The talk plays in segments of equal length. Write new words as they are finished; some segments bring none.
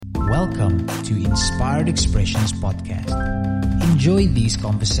Welcome to Inspired Expressions podcast. Enjoy these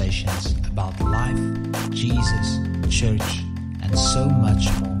conversations about life, Jesus, church, and so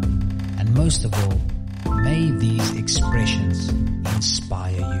much more. And most of all, may these expressions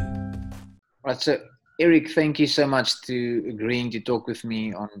inspire you. Right, so Eric, thank you so much to agreeing to talk with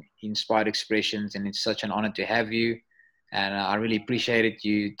me on Inspired Expressions, and it's such an honor to have you. And I really appreciated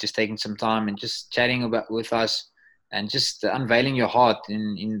you just taking some time and just chatting with us and just unveiling your heart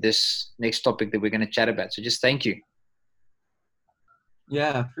in this next topic that we're going to chat about. So just thank you.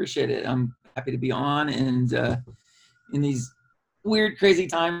 Yeah, appreciate it. I'm happy to be on, and in these weird, crazy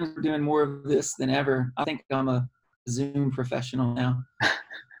times, we're doing more of this than ever. I think I'm a Zoom professional now.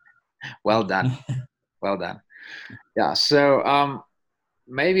 Well done. Well done. Yeah. So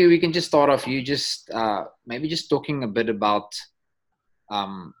maybe we can just start off. You just maybe just talking a bit about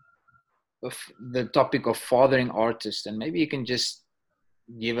the topic of fathering artists, and maybe you can just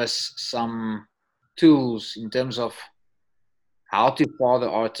give us some tools in terms of how to father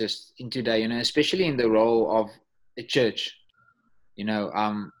artists in today, especially in the role of a church.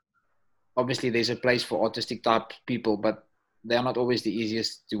 Obviously there's a place for autistic type people, but they're not always the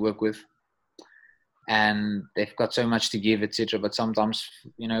easiest to work with, and they've got so much to give, etc. But sometimes,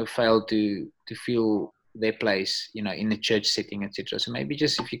 fail to feel their place, in the church setting, etc. So maybe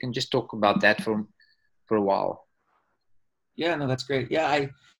just if you can just talk about that for a while. Yeah, no, that's great. Yeah, I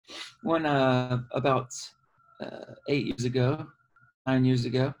went about 9 years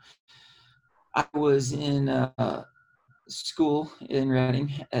ago, I was in school in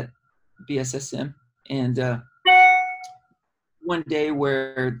Reading at BSSM, and one day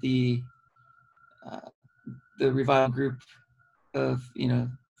where the revival group of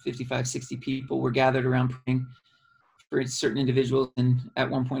 55, 60 people were gathered around praying for certain individuals, and at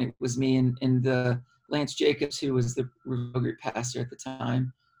one point it was me and Lance Jacobs, who was the revival group pastor at the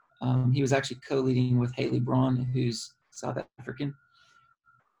time. He was actually co-leading with Haley Braun, who's South African.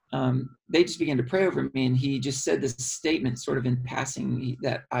 They just began to pray over me, and he just said this statement sort of in passing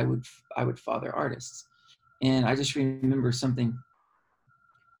that I would father artists. And I just remember something.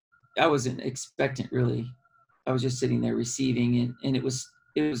 I wasn't expectant, really. I was just sitting there receiving, and it was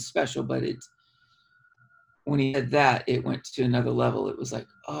special, but when he said that, it went to another level. It was like,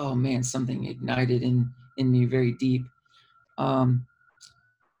 oh man, something ignited in me very deep. And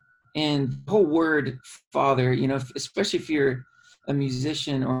the whole word father, especially if you're a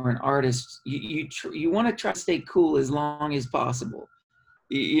musician or an artist, you want to try to stay cool as long as possible.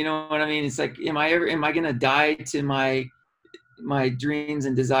 You know what I mean? It's like, am I going to die to my dreams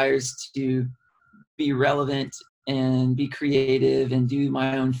and desires to be relevant and be creative and do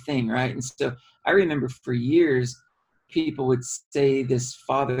my own thing, right? And so I remember for years, people would say this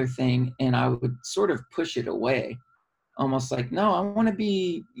father thing, and I would sort of push it away, almost like, no, I want to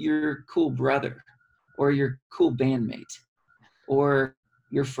be your cool brother or your cool bandmate or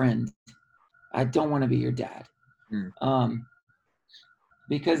your friend. I don't want to be your dad.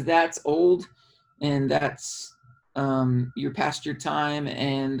 Because that's old, and that's you're past your time,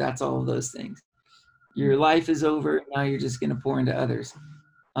 and that's all of those things. Your life is over. Now you're just going to pour into others,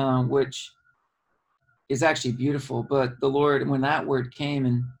 which is actually beautiful. But the Lord, when that word came,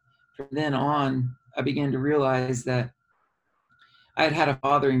 and from then on, I began to realize that I had a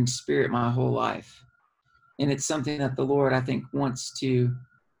fathering spirit my whole life. And it's something that the Lord, I think, wants to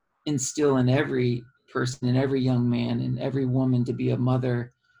instill in every person, in every young man, and every woman to be a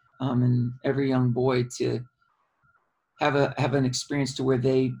mother, and every young boy to have an experience to where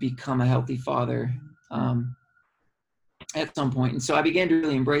they become a healthy father at some point. And so I began to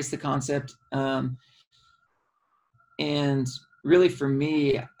really embrace the concept. And really for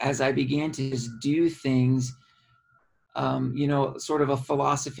me, as I began to just do things, sort of a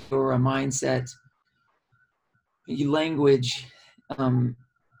philosophy or a mindset, language, a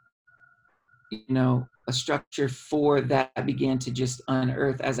structure for that I began to just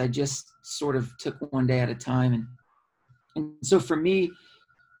unearth as I just sort of took one day at a time. And so for me,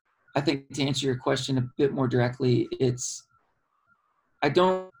 I think to answer your question a bit more directly, it's I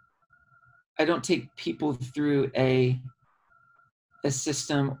don't take people through a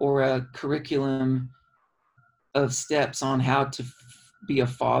system or a curriculum of steps on how to be a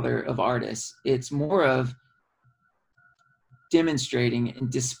father of artists. It's more of demonstrating and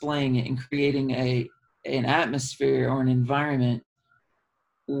displaying it and creating an atmosphere or an environment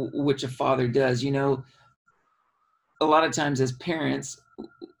which a father does. A lot of times as parents,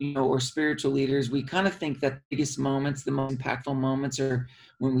 or spiritual leaders, we kind of think that the biggest moments, the most impactful moments, are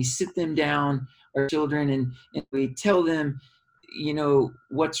when we sit them down, our children, and we tell them,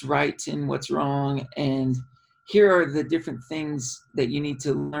 what's right and what's wrong, and here are the different things that you need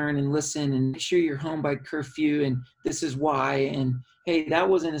to learn and listen, and make sure you're home by curfew, and this is why, and hey, that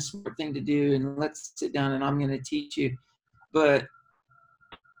wasn't a smart thing to do, and let's sit down and I'm going to teach you.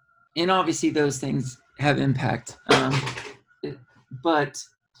 And obviously those things have impact. But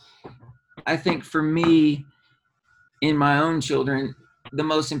I think for me, in my own children, the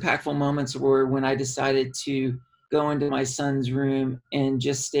most impactful moments were when I decided to go into my son's room and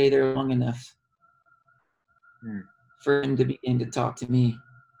just stay there long enough for him to begin to talk to me.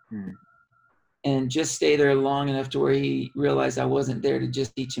 And just stay there long enough to where he realized I wasn't there to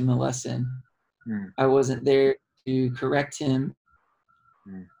just teach him a lesson. I wasn't there to correct him.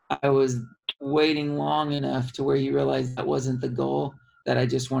 I was waiting long enough to where he realized that wasn't the goal, that I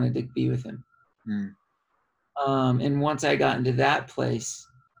just wanted to be with him. And once I got into that place,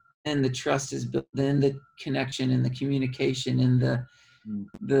 then the trust is built, then the connection and the communication and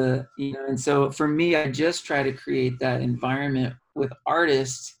the you know. And so for me, I just try to create that environment with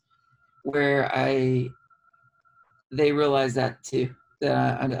artists where they realize that too,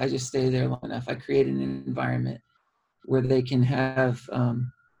 that I just stay there long enough. I create an environment where they can have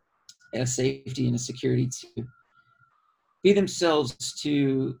a safety and a security to be themselves,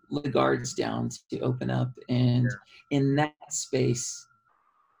 to let the guards down, to open up. And in that space,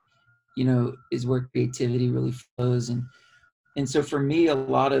 you know, is where creativity really flows. And so for me, a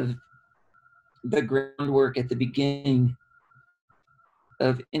lot of the groundwork at the beginning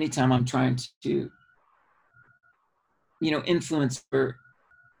of any time I'm trying to, you know, influence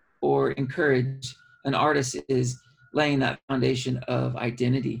or encourage an artist is laying that foundation of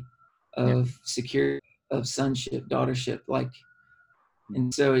identity, of security, of sonship, daughtership.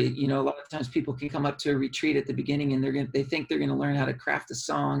 And so, you know, a lot of times people can come up to a retreat at the beginning and they think they're going to learn how to craft a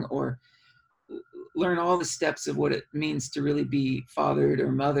song or learn all the steps of what it means to really be fathered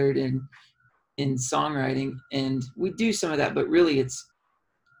or mothered in songwriting. And we do some of that, but really it's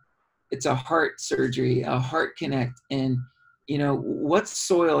a heart surgery, a heart connect. And, you know, what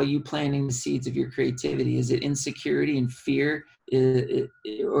soil are you planting the seeds of your creativity? Is it insecurity and fear?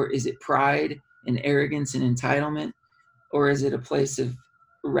 Or is it pride and arrogance and entitlement? Or is it a place of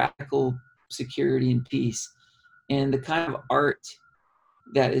radical security and peace? And the kind of art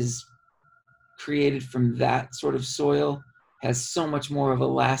that is created from that sort of soil has so much more of a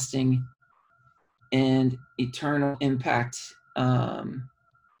lasting and eternal impact.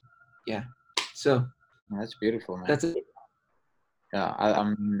 So that's beautiful, man. That's it. Yeah,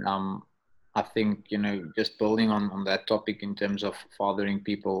 I think, you know, just building on that topic in terms of fathering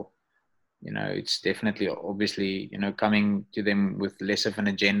people, you know, it's definitely, obviously, you know, coming to them with less of an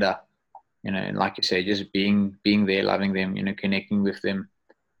agenda, you know, and like you say, just being there, loving them, you know, connecting with them.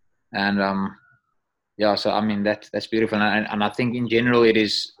 And so I mean, that's beautiful. And I think in general it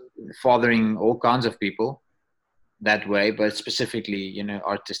is fathering all kinds of people that way, but specifically, you know,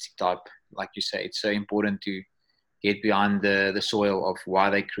 artistic type, like you say, it's so important to get behind the soil of why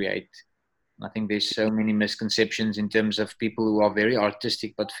they create. I think there's so many misconceptions in terms of people who are very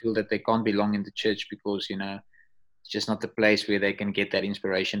artistic but feel that they can't belong in the church because, you know, it's just not the place where they can get that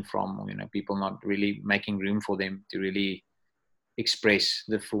inspiration from, or, you know, people not really making room for them to really express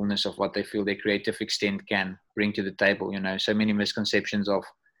the fullness of what they feel their creative extent can bring to the table. You know, so many misconceptions of,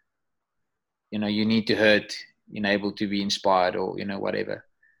 you know, you need to hurt in able to be inspired, or, you know, whatever.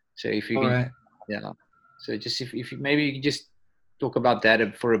 So if you can, so just if you, maybe you can just talk about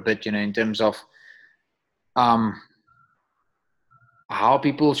that for a bit, you know, in terms of how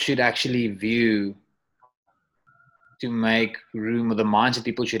people should actually view to make room, or the mindset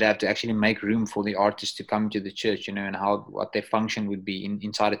people should have to actually make room for the artists to come to the church, you know, and what their function would be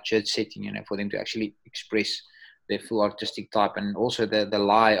inside a church setting, you know, for them to actually express their full artistic type. And also the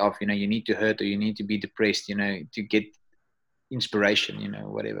lie of, you know, you need to hurt or you need to be depressed, you know, to get inspiration, you know,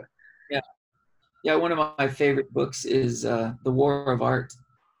 whatever. Yeah, one of my favorite books is The War of Art.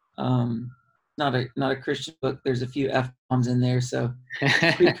 Not a Christian book. There's a few F-bombs in there, so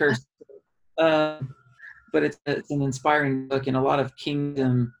precursor. But it's an inspiring book, and a lot of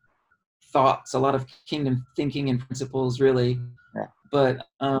kingdom thoughts, a lot of kingdom thinking and principles, really. Yeah. But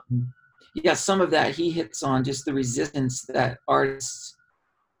some of that he hits on, just the resistance that artists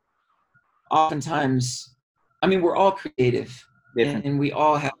oftentimes, I mean, we're all creative, and we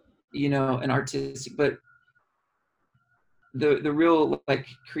all have, you know, an artistic, but the real, like,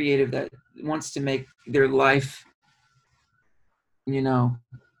 creative that wants to make their life, you know,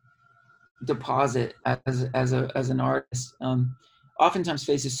 deposit as an artist, oftentimes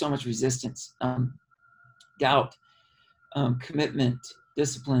faces so much resistance, doubt, commitment,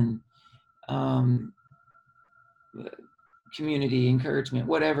 discipline, community, encouragement,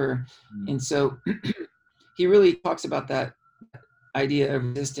 whatever. And so he really talks about that idea of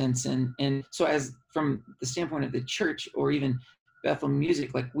resistance. And so as from the standpoint of the church or even Bethel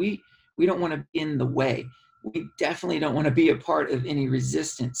Music, like we don't want to be in the way. We definitely don't want to be a part of any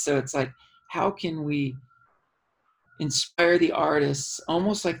resistance. So it's like, how can we inspire the artists,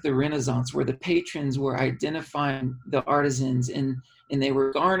 almost like the Renaissance, where the patrons were identifying the artisans and they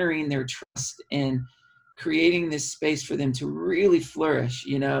were garnering their trust and creating this space for them to really flourish,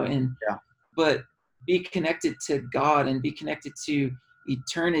 and but be connected to God and be connected to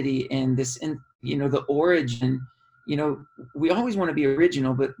eternity and this, and the origin. We always want to be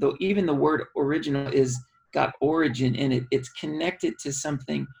original, but even the word original is got origin in it. It's connected to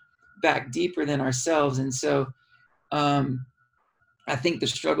something back deeper than ourselves. And so I think the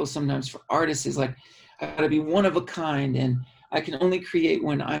struggle sometimes for artists is like, I got to be one of a kind, and I can only create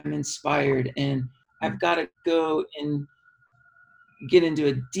when I'm inspired, and I've got to go and get into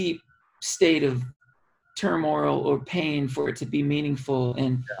a deep state of turmoil or pain for it to be meaningful.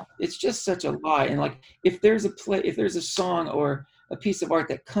 And it's just such a lie. And like, if there's a song or a piece of art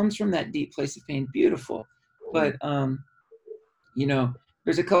that comes from that deep place of pain, beautiful. But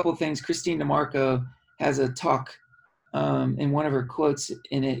there's a couple of things. Christine DeMarco has a talk, and one of her quotes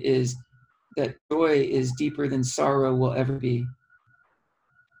in it is that joy is deeper than sorrow will ever be.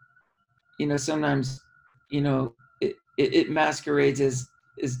 Sometimes it masquerades as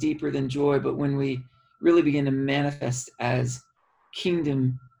deeper than joy, but when we really begin to manifest as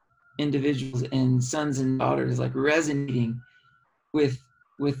kingdom individuals and sons and daughters, like resonating with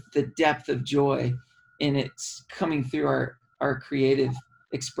the depth of joy, and it's coming through our creative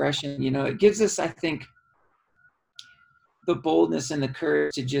expression, it gives us, I think, the boldness and the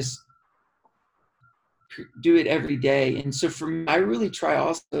courage to just do it every day. And so for me, I really try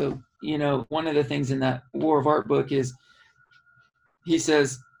also, one of the things in that War of Art book is, he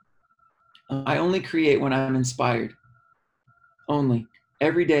says, I only create when I'm inspired. Only.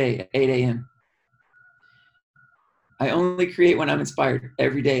 Every day at 8 a.m. I only create when I'm inspired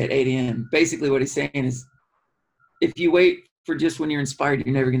every day at 8 a.m. Basically what he's saying is, if you wait for just when you're inspired,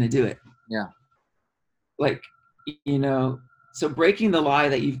 you're never going to do it. Yeah. Like, so breaking the lie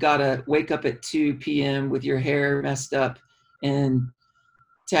that you've got to wake up at 2 p.m. with your hair messed up and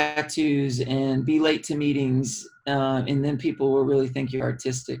tattoos and be late to meetings, and then people will really think you're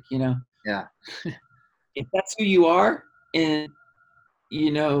artistic, Yeah. If that's who you are, and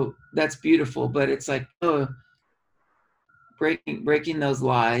that's beautiful, but it's like, breaking those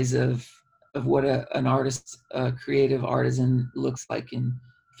lies of what an artist, a creative artisan looks like and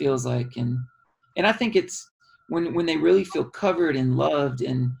feels like. And I think it's when they really feel covered and loved,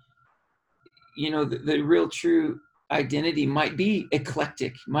 and the real true identity might be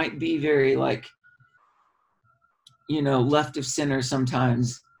eclectic, might be very like, left of center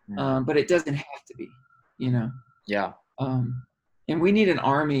sometimes, but it doesn't have to be, Yeah. And we need an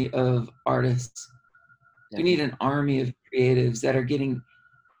army of artists. We need an army of creatives that are getting,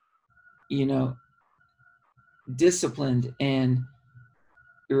 disciplined and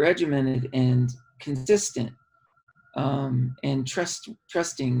regimented and consistent, and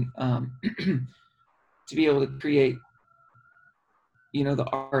trusting to be able to create, the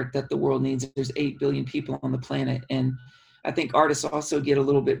art that the world needs. There's 8 billion people on the planet. And I think artists also get a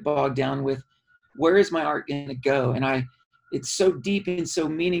little bit bogged down with, where is my art going to go? And it's so deep and so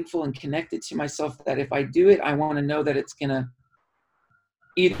meaningful and connected to myself that if I do it, I want to know that it's going to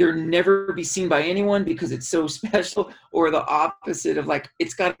either never be seen by anyone because it's so special, or the opposite of like,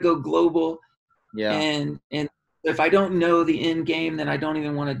 it's got to go global. Yeah. And if I don't know the end game, then I don't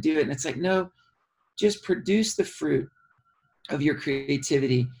even want to do it. And it's like, no, just produce the fruit of your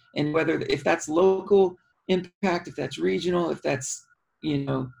creativity. And if that's local impact, if that's regional, if that's,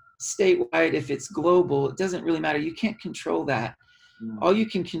 statewide, if it's global, it doesn't really matter. You can't control that. All you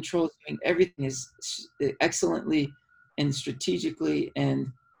can control is doing everything is excellently and strategically and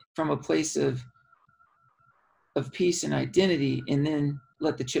from a place of peace and identity, and then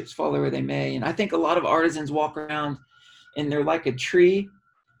let the chips fall where they may. And I think a lot of artisans walk around and they're like a tree,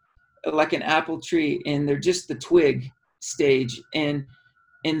 like an apple tree, and they're just the twig stage, and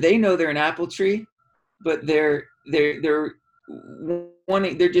they know they're an apple tree, but they're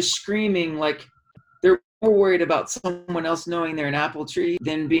just screaming, like they're more worried about someone else knowing they're an apple tree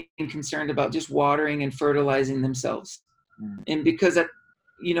than being concerned about just watering and fertilizing themselves. And because that,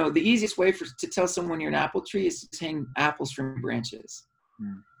 the easiest way to tell someone you're an apple tree is to hang apples from branches.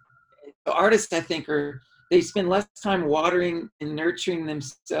 The artists, I think, they spend less time watering and nurturing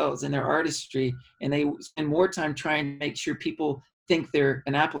themselves and their artistry, and they spend more time trying to make sure people think they're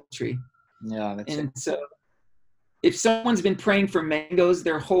an apple tree. Yeah, that's and it. So if someone's been praying for mangoes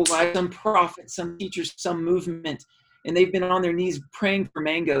their whole life, some prophet, some teacher, some movement, and they've been on their knees praying for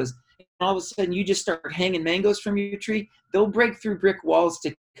mangoes, and all of a sudden you just start hanging mangoes from your tree, they'll break through brick walls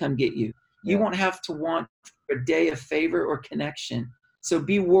to come get you. You won't have to want a day of favor or connection. So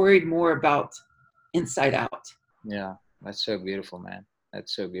be worried more about inside out. Yeah, that's so beautiful, man.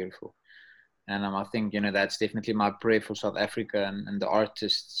 That's so beautiful. And I think, that's definitely my prayer for South Africa and the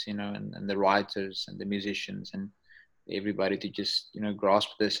artists, and the writers and the musicians and everybody to just, grasp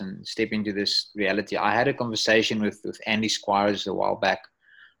this and step into this reality. I had a conversation with Andy Squires a while back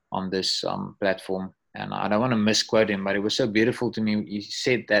on this platform, and I don't want to misquote him, but it was so beautiful to me. He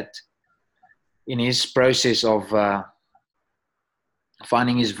said that in his process of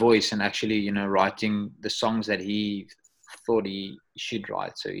finding his voice and actually, writing the songs that he thought he should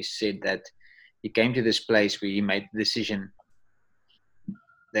write. So he said that he came to this place where he made the decision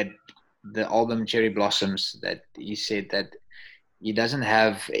that the album Cherry Blossoms, that he said that he doesn't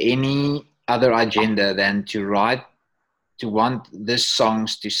have any other agenda than to want this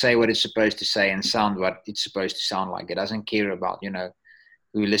songs to say what it's supposed to say and sound what it's supposed to sound like. It doesn't care about,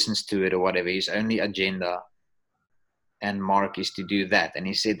 who listens to it or whatever. His only agenda and mark is to do that. And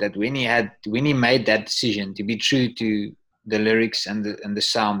he said that when he made that decision to be true to the lyrics and the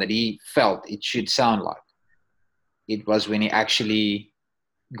sound that he felt it should sound like, it was when he actually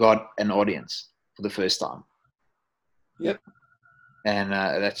got an audience for the first time. Yep. And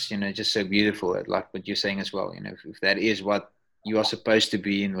that's, just so beautiful, like what you're saying as well. If that is what you are supposed to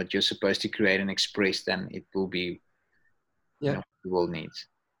be and what you're supposed to create and express, then it will be what the world needs.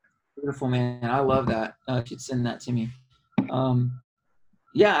 Beautiful, man. I love that. You should send that to me.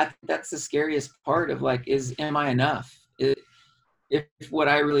 I think that's the scariest part of am I enough? If what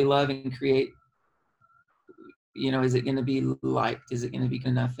I really love and create, is it going to be liked? Is it going to be good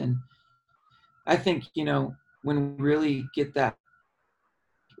enough? And I think, when we really get that,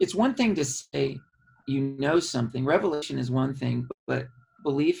 it's one thing to say, something. Revelation is one thing, but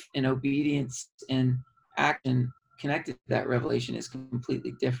belief and obedience and action connected to that revelation is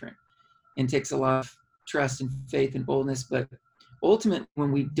completely different and takes a lot of trust and faith and boldness. But ultimately,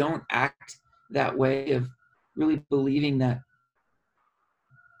 when we don't act that way of really believing that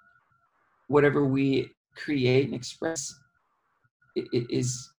whatever we create and express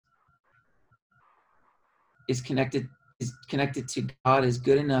is connected to God, is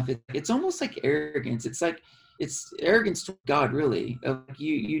good enough. It's almost like arrogance. It's arrogance to God, really.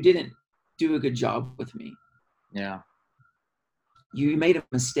 You didn't do a good job with me. Yeah. You made a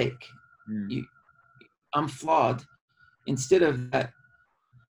mistake. I'm flawed. Instead of that,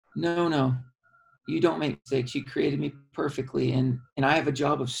 no, you don't make mistakes. You created me perfectly, and I have a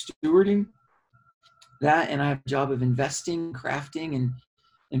job of stewarding that, and I have a job of investing, crafting,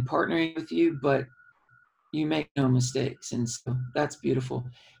 and partnering with you, but you make no mistakes. And so that's beautiful.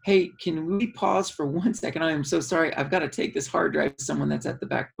 Hey, can we pause for 1 second? I am so sorry. I've got to take this hard drive to someone that's at the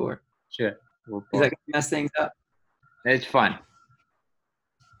back door. Sure. Is that going to mess things up? It's fine.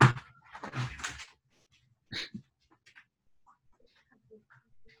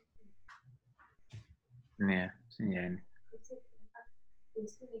 Yeah.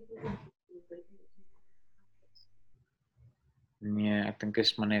 Nee, ek dink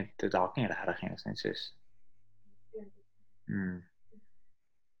is maar net dit dalk nie regtig nie, is net soos.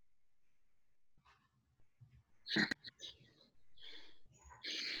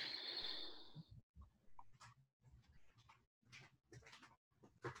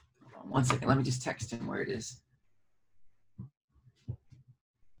 Hold on 1 second. Let me just text him where it is.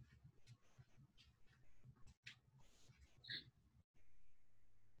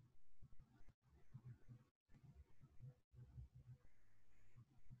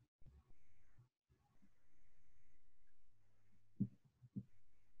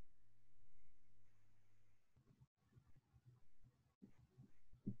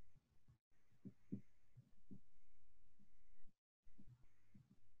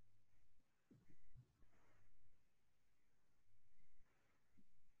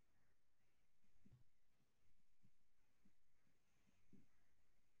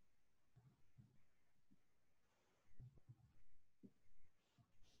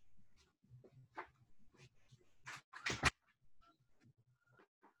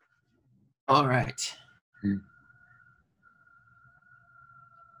 All right.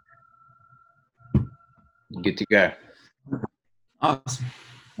 Good to go. Awesome.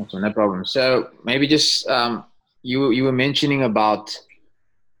 No problem. So maybe just you were mentioning about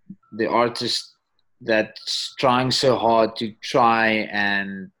the artist that's trying so hard to try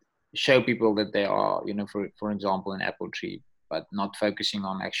and show people that they are, for example, an apple tree, but not focusing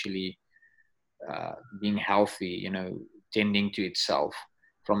on actually being healthy, tending to itself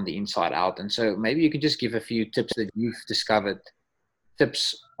from the inside out. And so maybe you could just give a few tips that you've discovered,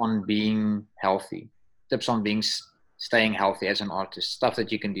 tips on being healthy, tips on staying healthy as an artist, stuff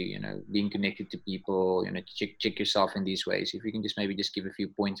that you can do, being connected to people, check yourself in these ways. If you can just maybe just give a few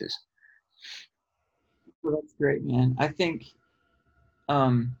pointers. Well, that's great, man. I think,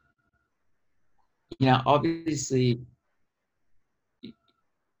 obviously,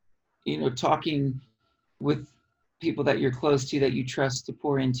 talking with people that you're close to, that you trust to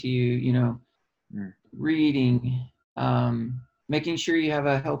pour into you, reading, making sure you have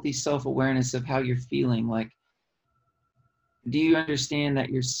a healthy self-awareness of how you're feeling. Like, do you understand that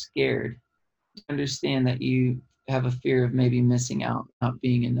you're scared? Do you understand that you have a fear of maybe missing out, not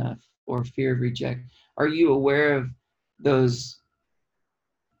being enough, or fear of rejection? Are you aware of those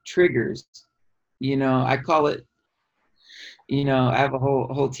triggers? I call it, I have a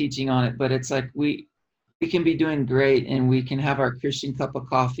whole teaching on it, but it's like we can be doing great, and we can have our Christian cup of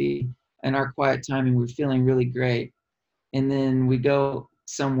coffee and our quiet time, and we're feeling really great. And then we go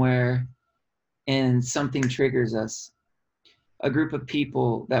somewhere and something triggers us. A group of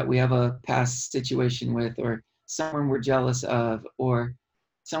people that we have a past situation with, or someone we're jealous of, or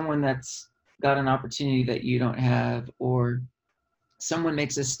someone that's got an opportunity that you don't have, or someone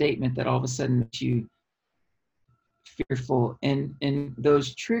makes a statement that all of a sudden makes you fearful. And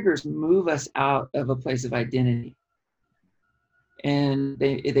those triggers move us out of a place of identity. And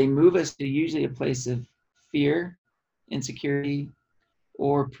they move us to usually a place of fear, insecurity,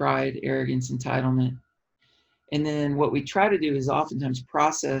 or pride, arrogance, entitlement. And then what we try to do is oftentimes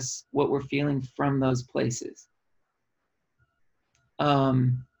process what we're feeling from those places.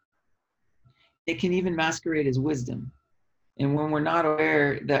 It can even masquerade as wisdom. And when we're not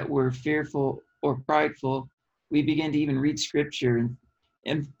aware that we're fearful or prideful, we begin to even read scripture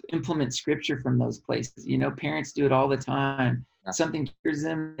and implement scripture from those places. Parents do it all the time. Something triggers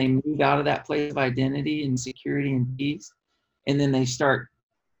them, they move out of that place of identity and security and peace, and then they start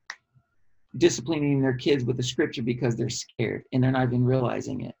disciplining their kids with the scripture because they're scared and they're not even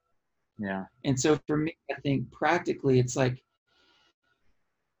realizing it. Yeah. And so for me, I think practically it's like,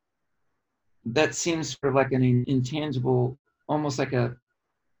 that seems sort of like an intangible, almost like an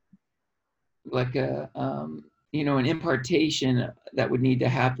impartation that would need to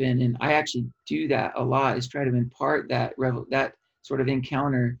happen. And I actually do that a lot, is try to impart that sort of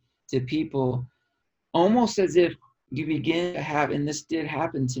encounter to people, almost as if you begin to have, and this did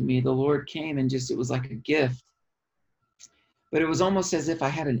happen to me, the Lord came and it was like a gift, but it was almost as if I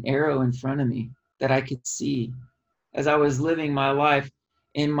had an arrow in front of me that I could see as I was living my life.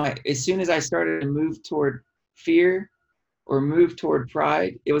 As soon as I started to move toward fear or move toward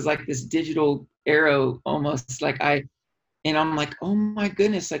pride, it was like this digital arrow, almost like I'm like, oh my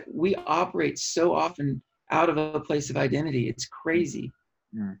goodness, like we operate so often out of a place of identity. It's crazy.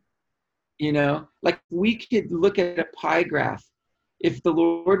 Mm. Like we could look at a pie graph. If the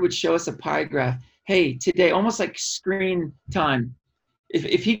Lord would show us a pie graph, hey, today, almost like screen time,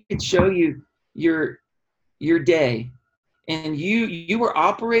 if he could show you your day, and you were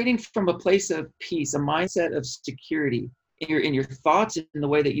operating from a place of peace, a mindset of security in your thoughts, in the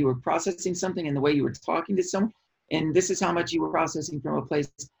way that you were processing something, in the way you were talking to someone, and this is how much you were processing from a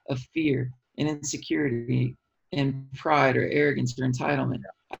place of fear and insecurity and pride or arrogance or entitlement,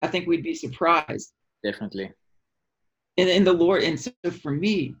 I think we'd be surprised. Definitely. And the Lord, and so for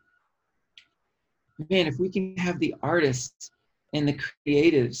me, man, if we can have the artists and the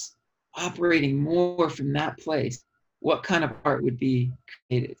creatives operating more from that place, what kind of art would be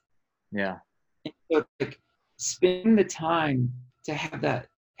created? Yeah. And so like spending the time to have that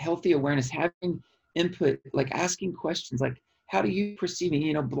healthy awareness, having input, like asking questions, like, how do you perceive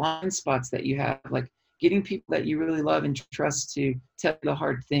me? Blind spots that you have, like getting people that you really love and trust to tell you the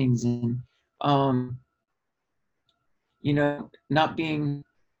hard things, and not being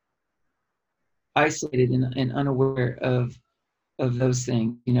isolated and unaware of those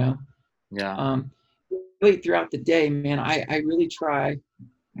things. Yeah. Really throughout the day, man, I really try.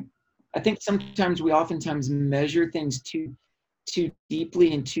 I think sometimes we oftentimes measure things too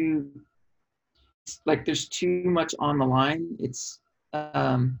deeply and too, like there's too much on the line. It's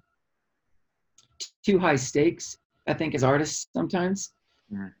too high stakes, I think, as artists sometimes.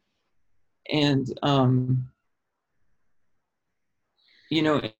 Mm-hmm. And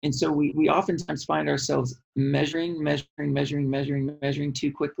and so we oftentimes find ourselves measuring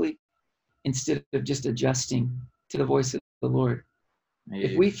too quickly, instead of just adjusting to the voice of the Lord. Yeah.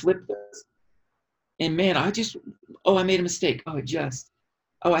 If we flip this, and man, I made a mistake. Oh, adjust.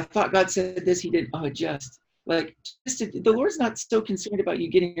 Oh, I thought God said this, he didn't. Oh, adjust. Like, the Lord's not so concerned about you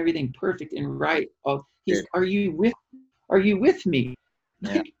getting everything perfect and right. He's, are you with me?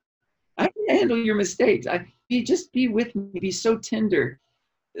 Yeah. Like, I can handle your mistakes. Just be with me. Be so tender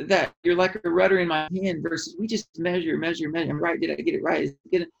that you're like a rudder in my hand versus we just measure. I'm right. Did I get it right?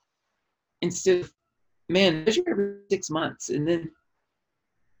 Instead of, man, measure every 6 months and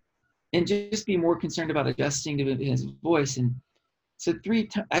just be more concerned about adjusting to his voice. And so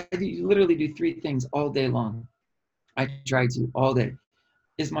I literally do 3 things all day long. I try to all day.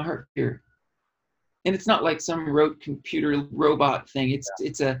 Is my heart pure? And it's not like some rote computer robot thing.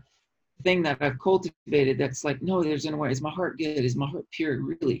 It's a thing that I've cultivated that's like, no, there's no way. Is my heart good? Is my heart pure?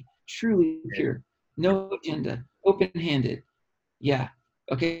 Really, truly pure? No agenda, open-handed. Yeah.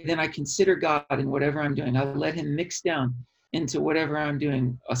 Okay, then I consider God in whatever I'm doing. I let him mix down into whatever I'm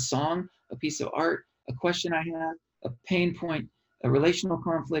doing. A song, a piece of art, a question I have, a pain point, a relational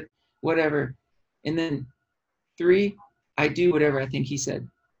conflict, whatever. And then 3, I do whatever I think he said.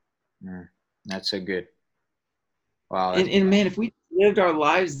 That's so good. Wow. And man, if we lived our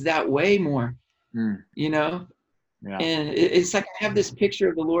lives that way more, you know, and it's like I have this picture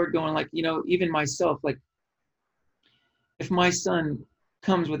of the Lord going like, you know, even myself, like if my son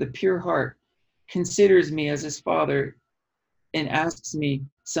comes with a pure heart, considers me as his father and asks me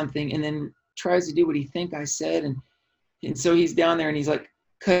something and then tries to do what he think I said. And so he's down there and he's like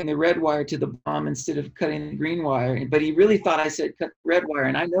cutting the red wire to the bomb instead of cutting the green wire. But he really thought I said cut the red wire.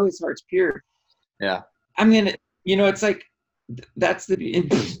 And I know his heart's pure. Yeah. I'm going to, you know, it's like, that's the,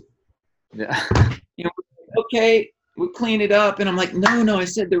 yeah. You know, okay, we'll clean it up. And I'm like, no, I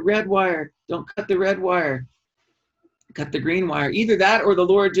said the red wire. Don't cut the red wire. Cut the green wire. Either that or the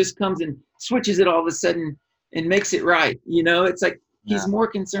Lord just comes and switches it all of a sudden and makes it right. You know, it's like he's more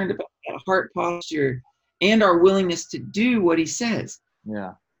concerned about that heart posture and our willingness to do what he says.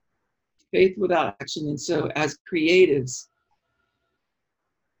 Yeah. Faith without action. And so as creatives,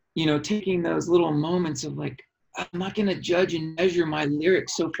 you know, taking those little moments of like, I'm not going to judge and measure my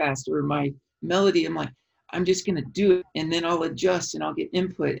lyrics so fast or my melody. I'm like, I'm just going to do it. And then I'll adjust and I'll get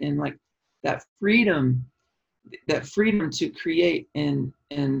input and like that freedom to create and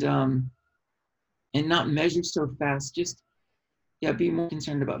not measure so fast. Just, be more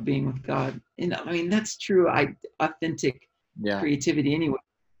concerned about being with God. And I mean, that's true. Authentic creativity anyway.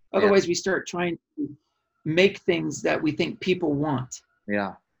 Otherwise we start trying to make things that we think people want.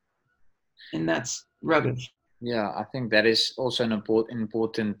 Yeah. And that's rubbish. Yeah, I think that is also an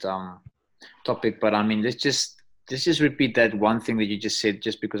important topic. But I mean, let's just repeat that one thing that you just said,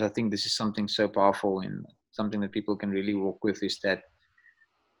 just because I think this is something so powerful and something that people can really work with, is that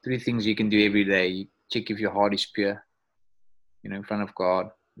 3 things you can do every day. You check if your heart is pure, you know, in front of God.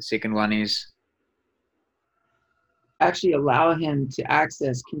 The second one is actually allow him to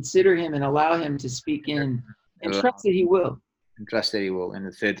access, consider him and allow him to speak in and trust that he will. And trust that he will. And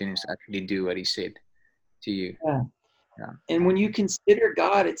the third thing is actually do what he said to you. Yeah. And when you consider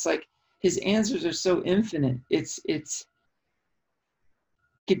God, it's like his answers are so infinite. It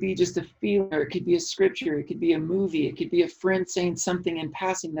could be just a feeling, or it could be a scripture, it could be a movie, it could be a friend saying something in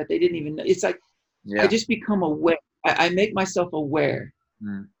passing that they didn't even know. It's like I just become aware. I make myself aware.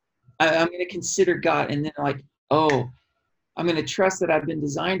 I'm going to consider God, and then like, oh, I'm going to trust that I've been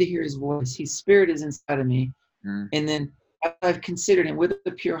designed to hear his voice. His spirit is inside of me. And then I've considered him with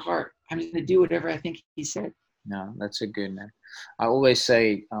a pure heart. I'm just going to do whatever I think he said. No, that's a good man. I always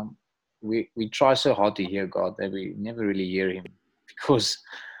say we try so hard to hear God that we never really hear him, because,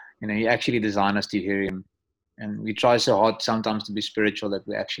 you know, he actually designed us to hear him. And we try so hard sometimes to be spiritual that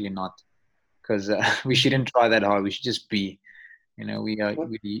we're actually not, because we shouldn't try that hard. We should just be. You know, we're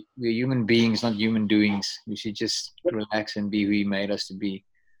human beings, not human doings. We should just relax and be who he made us to be.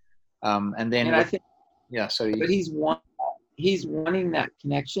 And then, I think, sorry. But he's wanting that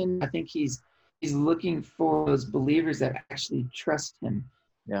connection. I think he's looking for those believers that actually trust him,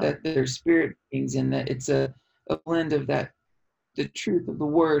 that they're spirit beings, and that it's a blend of that, the truth of the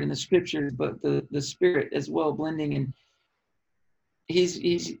word and the scriptures, but the spirit as well blending. And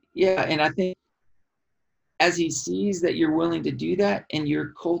and I think as he sees that you're willing to do that and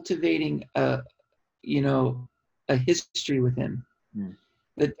you're cultivating a history with him,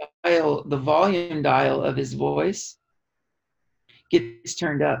 the volume dial of his voice gets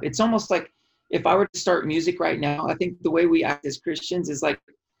turned up. It's almost like if I were to start music right now, I think the way we act as Christians is like,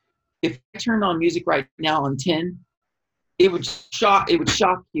 if I turned on music right now on 10, it would shock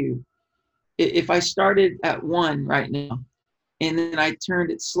you. If I started at 1 right now and then I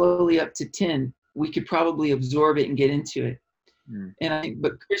turned it slowly up to 10, we could probably absorb it and get into it. And I think,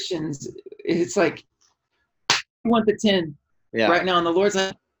 but Christians, it's like, you want the 10 right now, and the Lord's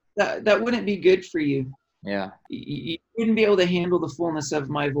like, that wouldn't be good for you. Yeah. You wouldn't be able to handle the fullness of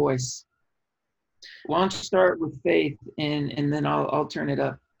my voice. Why don't you start with faith, and then I'll turn it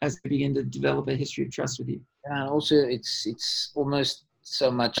up as I begin to develop a history of trust with you. And also, it's almost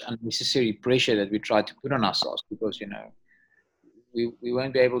so much unnecessary pressure that we try to put on ourselves, because we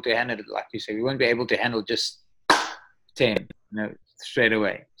won't be able to handle it, like you say. We won't be able to handle just 10, straight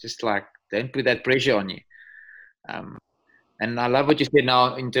away. Just like, don't put that pressure on you. And I love what you said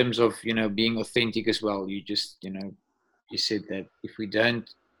now in terms of being authentic as well. You just you said that if we don't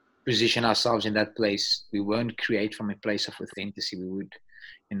position ourselves in that place, we won't create from a place of authenticity. We would,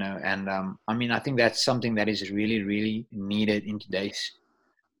 and I mean, I think that's something that is really, really needed in today's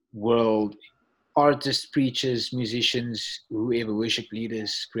world. Artists, preachers, musicians, whoever, worship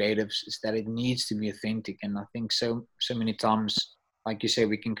leaders, creatives, is that it needs to be authentic. And I think so many times, like you say,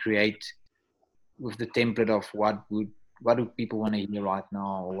 we can create with the template of what do people want to hear right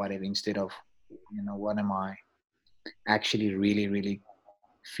now, or whatever, instead of what am I actually really, really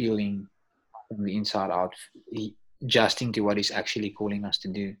feeling from the inside out, adjusting to what is actually calling us to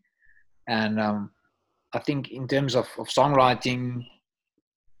do. And I think in terms of songwriting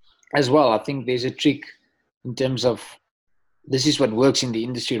as well, I think there's a trick in terms of, this is what works in the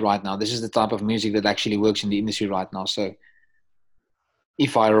industry right now. This is the type of music that actually works in the industry right now. So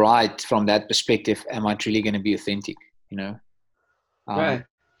if I write from that perspective, am I truly going to be authentic? Right.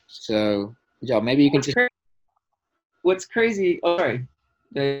 So yeah, maybe you can What's crazy? Oh, sorry,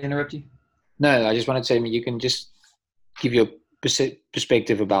 did I interrupt you? No, I just wanted to say, you can just give your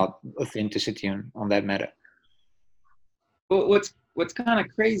perspective about authenticity on that matter. Well, what's kind of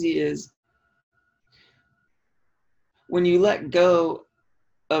crazy is when you let go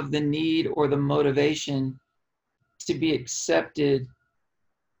of the need or the motivation to be accepted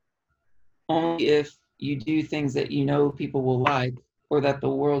only if you do things that people will like, or that the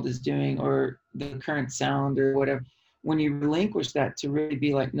world is doing, or the current sound or whatever. When you relinquish that to really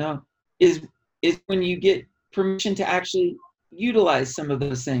be like, no, is when you get permission to actually utilize some of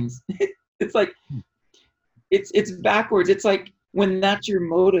those things. It's like, it's backwards. It's like, when that's your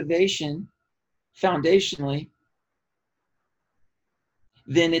motivation foundationally,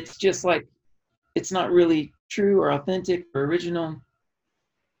 then it's just like, it's not really true or authentic or original,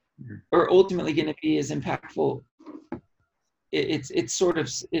 or ultimately going to be as impactful. It's sort of,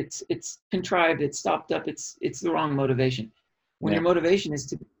 it's contrived, it's stopped up, it's the wrong motivation. When your motivation is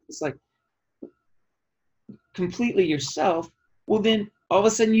to, it's like, completely yourself, well, then all of a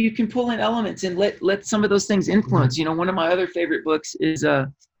sudden you can pull in elements and let some of those things influence. One of my other favorite books is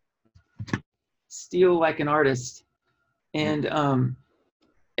Steal Like an Artist. And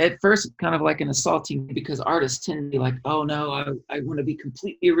at first kind of like an assaulting, because artists tend to be like, oh no, I want to be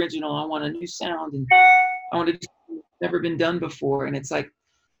completely original, I want a new sound, and I want to do something that's never been done before. And it's like,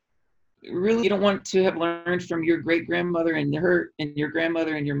 really, you don't want to have learned from your great grandmother and her and your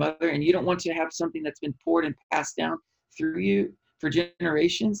grandmother and your mother, and you don't want to have something that's been poured and passed down through you for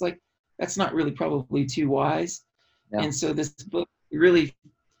generations. Like, that's not really probably too wise. Yeah. And so this book really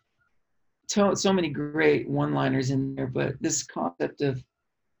so many great one-liners in there, but this concept of,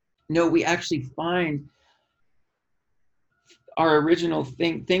 no, we actually find our original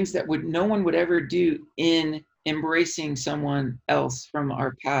things that no one would ever do in embracing someone else from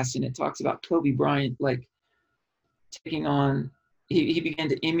our past. And it talks about Kobe Bryant, like, taking on, he began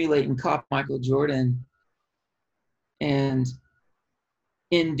to emulate and copy Michael Jordan. And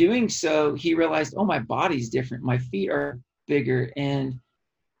in doing so, he realized, oh, my body's different. My feet are bigger and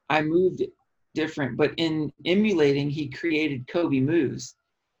I moved different. But in emulating, he created Kobe moves.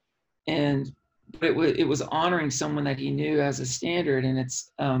 And but it was honoring someone that he knew as a standard. And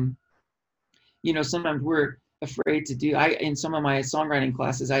it's, sometimes we're afraid to do. In some of my songwriting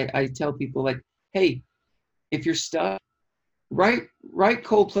classes, I tell people, like, hey, if you're stuck, write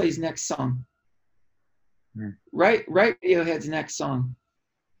Coldplay's next song. Write Radiohead's next song.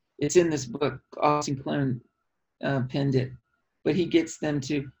 It's in this book. Austin Kleon penned it, but he gets them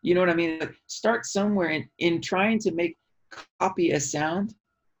to, you know what I mean? Like, start somewhere. In trying to copy a sound,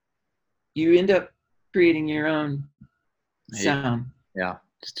 you end up creating your own sound. Yeah,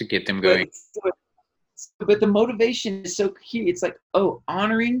 just to get them going. But the motivation is so key. It's like, oh,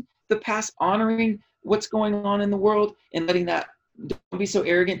 honoring the past, honoring what's going on in the world, and letting that, don't be so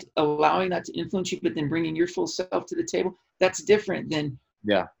arrogant, allowing that to influence you, but then bringing your full self to the table. That's different than,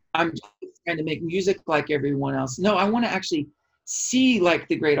 I'm just trying to make music like everyone else. No, I want to actually see like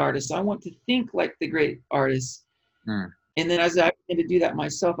the great artists. I want to think like the great artists. And then as I begin to do that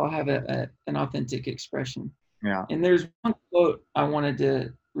myself, I'll have an authentic expression. Yeah. And there's one quote I wanted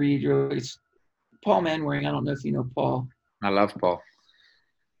to read. It's Paul Manwaring. I don't know if you know Paul. I love Paul.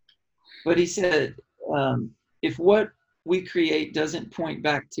 But he said, if what we create doesn't point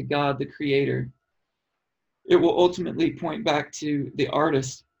back to God, the creator, it will ultimately point back to the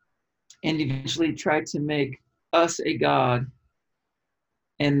artist and eventually try to make us a God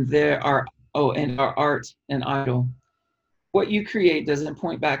and our art an idol. What you create doesn't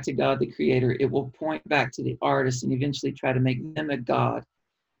point back to God, the creator. It will point back to the artist and eventually try to make them a God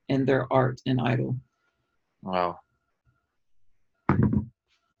and their art an idol. Wow.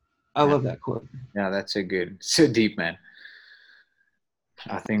 I love that quote. Yeah, that's so good. So deep, man.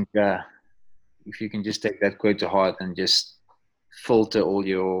 I think if you can just take that quote to heart and just filter all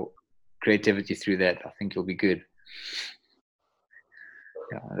your creativity through that, I think you'll be good.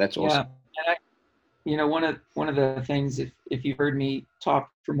 Yeah, that's awesome. Yeah, and one of the things, if you've heard me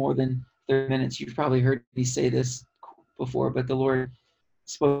talk for more than 30 minutes, you've probably heard me say this before, but the Lord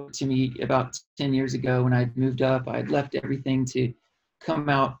spoke to me about 10 years ago when I'd moved up. I'd left everything to come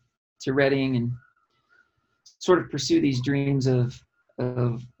out to Redding and sort of pursue these dreams of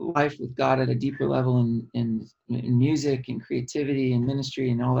life with God at a deeper level in music and creativity and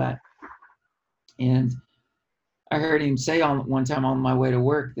ministry and all that. And I heard him say one time on my way to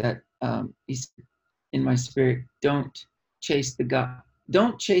work that he said in my spirit, don't chase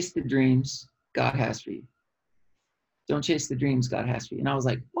the dreams God has for you. Don't chase the dreams God has for you. And I was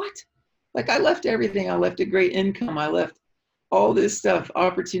like, what? Like, I left everything. I left a great income. I left all this stuff,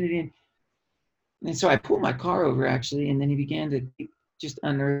 opportunity. And so I pulled my car over, actually, and then he began to just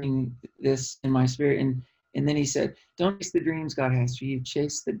unearthing this in my spirit. And then he said, don't chase the dreams God has for you.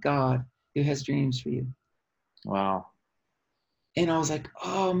 Chase the God who has dreams for you. Wow. And I was like,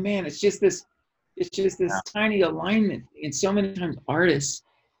 oh, man, it's just this tiny alignment. And so many times artists,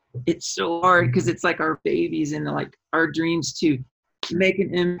 it's so hard because it's like our babies and like our dreams to make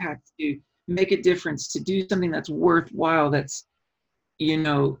an impact, to make a difference, to do something that's worthwhile, that's,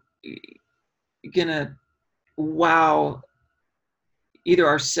 gonna wow either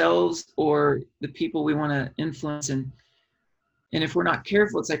ourselves or the people we want to influence. And if we're not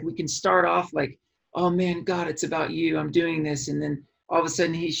careful, it's like we can start off like, oh man, God, it's about you, I'm doing this. And then all of a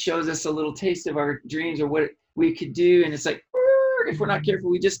sudden he shows us a little taste of our dreams or what we could do. And it's like, if we're not careful,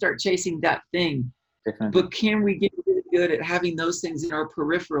 we just start chasing that thing. Definitely. But can we get really good at having those things in our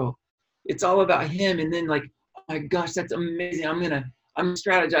peripheral? It's all about him. And then like, oh my gosh, that's amazing. I'm gonna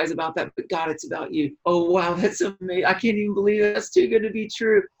strategize about that, but God, it's about you. Oh wow, that's amazing. I can't even believe it. That's too good to be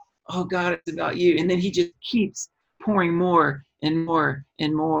true. Oh God, it's about you. And then he just keeps pouring more and more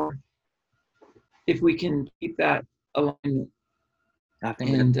and more. If we can keep that alignment. I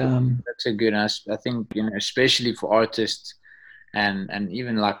think that's a good. I think especially for artists and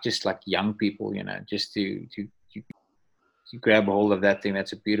even like just like young people, just to grab a hold of that thing.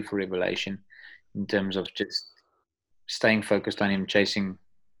 That's a beautiful revelation in terms of just staying focused on him, chasing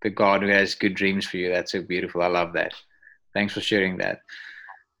the God who has good dreams for you. That's so beautiful. I love that. Thanks for sharing that.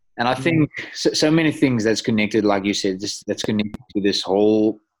 And I think so many things that's connected, like you said, that's connected to this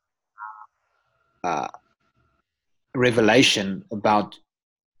whole revelation about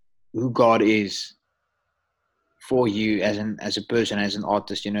who God is for you as a person, as an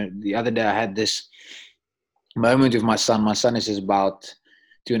artist. The other day I had this moment with my son. My son is about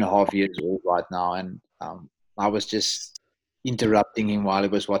 2.5 years old right now, and I was just interrupting him while he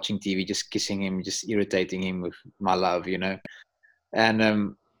was watching TV, just kissing him, just irritating him with my love,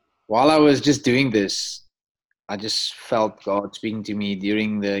 And while I was just doing this, I just felt God speaking to me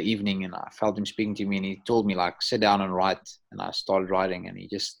during the evening, and I felt him speaking to me, and he told me, like, sit down and write. And I started writing, and he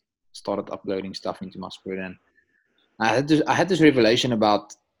just started uploading stuff into my spirit. And I had this revelation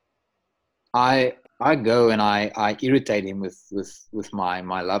about I go and I irritate him with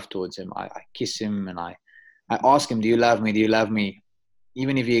my love towards him. I kiss him and I ask him, do you love me? Do you love me?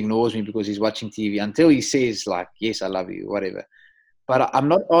 Even if he ignores me because he's watching TV, until he says like, yes, I love you, whatever. But I'm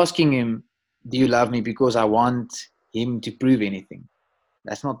not asking him, do you love me? Because I want him to prove anything.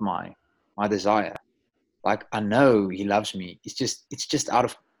 That's not my desire. Like, I know he loves me. It's just out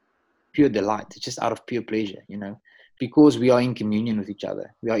of pure delight. It's just out of pure pleasure, because we are in communion with each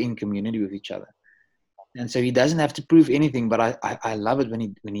other. We are in community with each other. And so he doesn't have to prove anything, but I love it when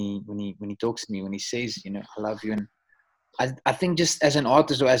he talks to me, when he says, I love you. And I think just as an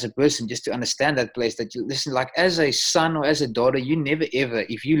artist or as a person, just to understand that place, that you listen, like as a son or as a daughter, you never ever,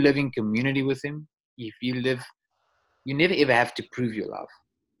 if you live in community with him, you never ever have to prove your love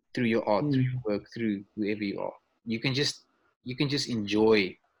through your art, through your work, through whoever you are. You can just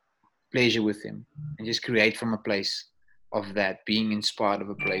enjoy pleasure with him and just create from a place of that, being inspired of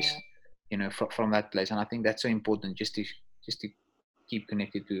a place, from that place. And I think that's so important, just to keep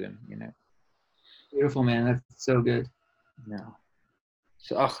connected to him, Beautiful, man. That's so good. Yeah.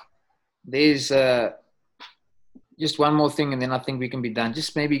 So there's just one more thing, and then I think we can be done.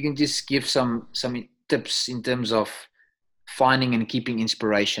 Just maybe you can just give some tips in terms of finding and keeping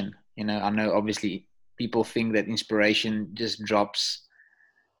inspiration. You know, I know obviously people think that inspiration just drops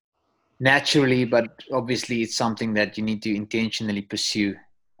naturally, but obviously it's something that you need to intentionally pursue.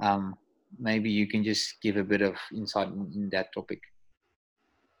 Maybe you can just give a bit of insight in that topic.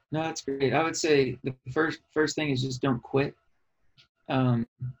 No, that's great. I would say the first thing is just don't quit. But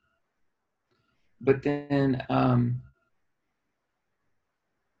then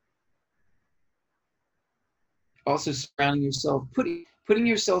also surrounding yourself, putting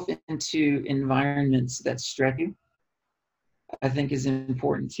yourself into environments that stretch you, I think is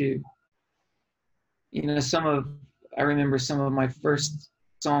important too. You know, I remember some of my first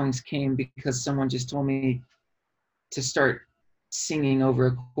songs came because someone just told me to start singing over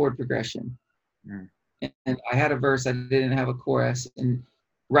a chord progression. And I had a verse, I didn't have a chorus, and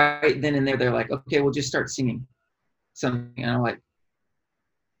right then and there they're like, okay, we'll just start singing something. And I'm like,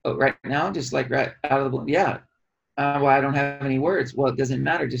 oh, right now, just like right out of the blue, yeah. Well, I don't have any words. Well, it doesn't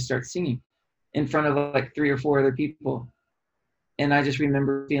matter, just start singing in front of like 3 or 4 other people. And I just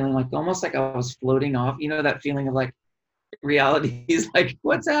remember feeling like almost like I was floating off, you know, that feeling of like reality is like,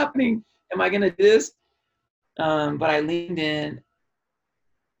 what's happening? Am I gonna do this? But I leaned in,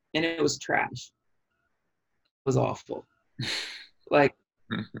 and it was trash. It was awful. Like,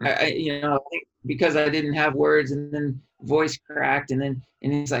 I I think because I didn't have words, and then voice cracked, and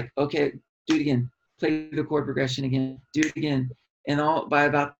he's like, okay, do it again. Play the chord progression again. Do it again. And all by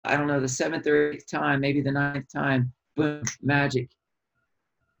about, I don't know, the 7th or 8th time, maybe the 9th time, boom, magic.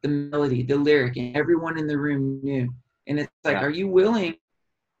 The melody, the lyric, and everyone in the room knew. And it's like, are you willing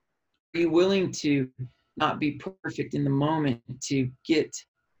to not be perfect in the moment to get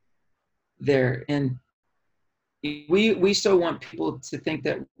there? And we so want people to think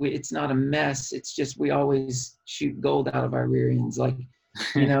that it's not a mess. It's just we always shoot gold out of our rear ends. Like,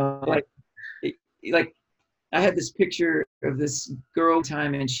 you know, like I had this picture of this girl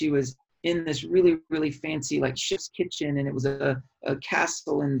time, and she was in this really, really fancy like chef's kitchen, and it was a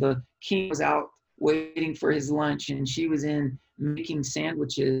castle, and the king was out waiting for his lunch, and she was in making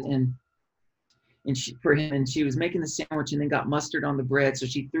sandwiches and for him, and she was making the sandwich and then got mustard on the bread, so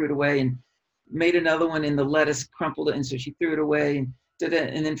she threw it away and made another one, and the lettuce crumpled it, and so she threw it away and did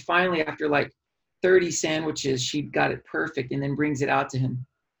it. And then finally, after like 30 sandwiches, she got it perfect and then brings it out to him.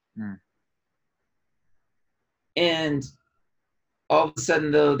 And all of a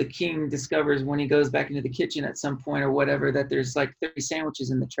sudden, though, the king discovers when he goes back into the kitchen at some point or whatever, that there's like 30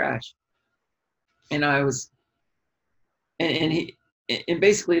 sandwiches in the trash. And I was, and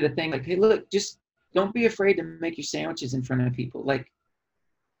basically the thing, like, hey, look, just don't be afraid to make your sandwiches in front of people. Like,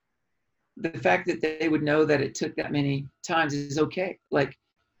 the fact that they would know that it took that many times is okay. Like,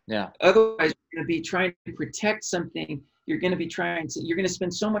 yeah. Otherwise, you're going to be trying to protect something. You're going to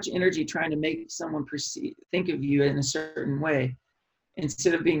spend so much energy trying to make someone think of you in a certain way,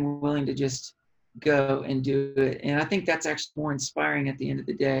 instead of being willing to just go and do it. And I think that's actually more inspiring at the end of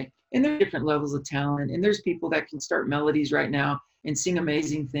the day. And there are different levels of talent, and there's people that can start melodies right now and sing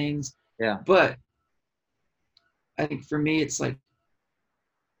amazing things. Yeah. But I think for me, it's like,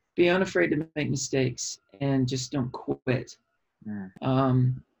 be unafraid to make mistakes and just don't quit.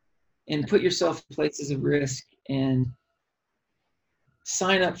 And put yourself in places of risk and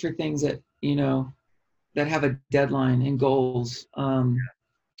sign up for things that, you know, that have a deadline and goals.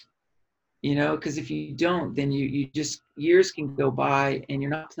 You know, because if you don't, then you just, years can go by and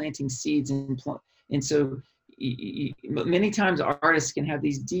you're not planting seeds. And so many times artists can have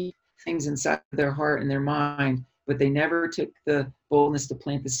these deep things inside their heart and their mind, but they never took the boldness to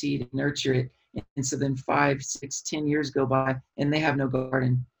plant the seed and nurture it. And so then 5, 6, 10 years go by and they have no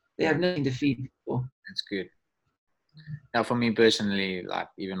garden. They have nothing to feed people. That's good. Now, for me personally, like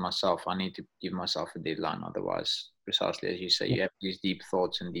even myself, I need to give myself a deadline. Otherwise, precisely as you say, you have these deep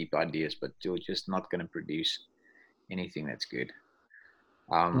thoughts and deep ideas, but you're just not going to produce anything that's good.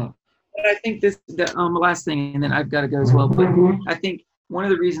 But I think the last thing, and then I've got to go as well. But I think one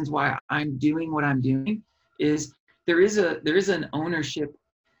of the reasons why I'm doing what I'm doing is there is an ownership.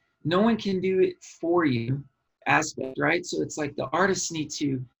 No one can do it for you aspect, right? So it's like the artists need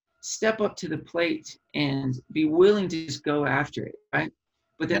to step up to the plate and be willing to just go after it, right?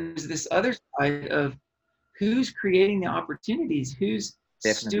 But then there's this other side of who's creating the opportunities, who's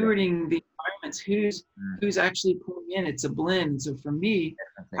stewarding the environments, who's actually pulling in. It's a blend. So for me,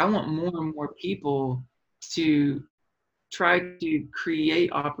 I want more and more people to try to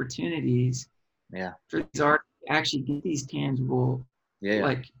create opportunities for these artists to actually get these tangible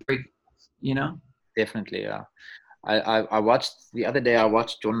like breakthroughs, you know? Definitely, yeah. I watched the other day. I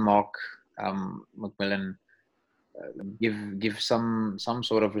watched John Mark McMillan give some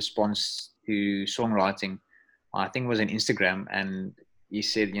sort of response to songwriting. I think it was on Instagram, and he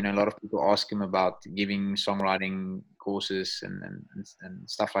said, a lot of people ask him about giving songwriting courses and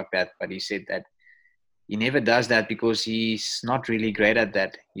stuff like that, but he said that he never does that because he's not really great at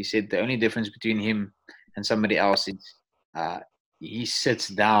that. He said the only difference between him and somebody else is he sits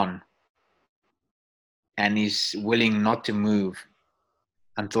down and he's willing not to move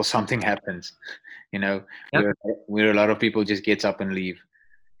until something happens. Yep. where a lot of people just gets up and leave.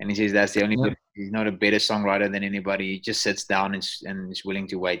 And he says that's the only difference. He's not a better songwriter than anybody. He just sits down and is willing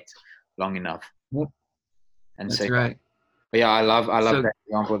to wait long enough. Yep. And that's right. But yeah, I love that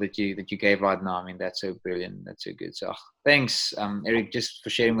example that you gave right now. I mean, that's so brilliant. That's so good. So thanks, Eric, just for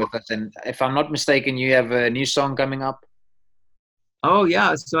sharing with us. And if I'm not mistaken, you have a new song coming up. Oh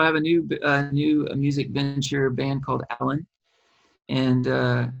yeah, so I have a new music venture band called Alan,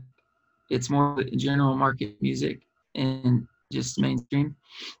 and it's more general market music and just mainstream.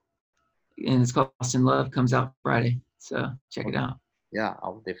 And it's called Lost in Love. Comes out Friday, so check it out. Yeah,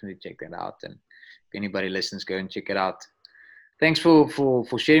 I'll definitely check that out. And if anybody listens, go and check it out. Thanks for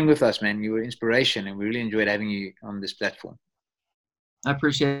sharing with us, man. You were inspiration, and we really enjoyed having you on this platform. I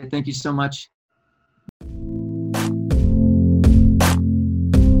appreciate it. Thank you so much.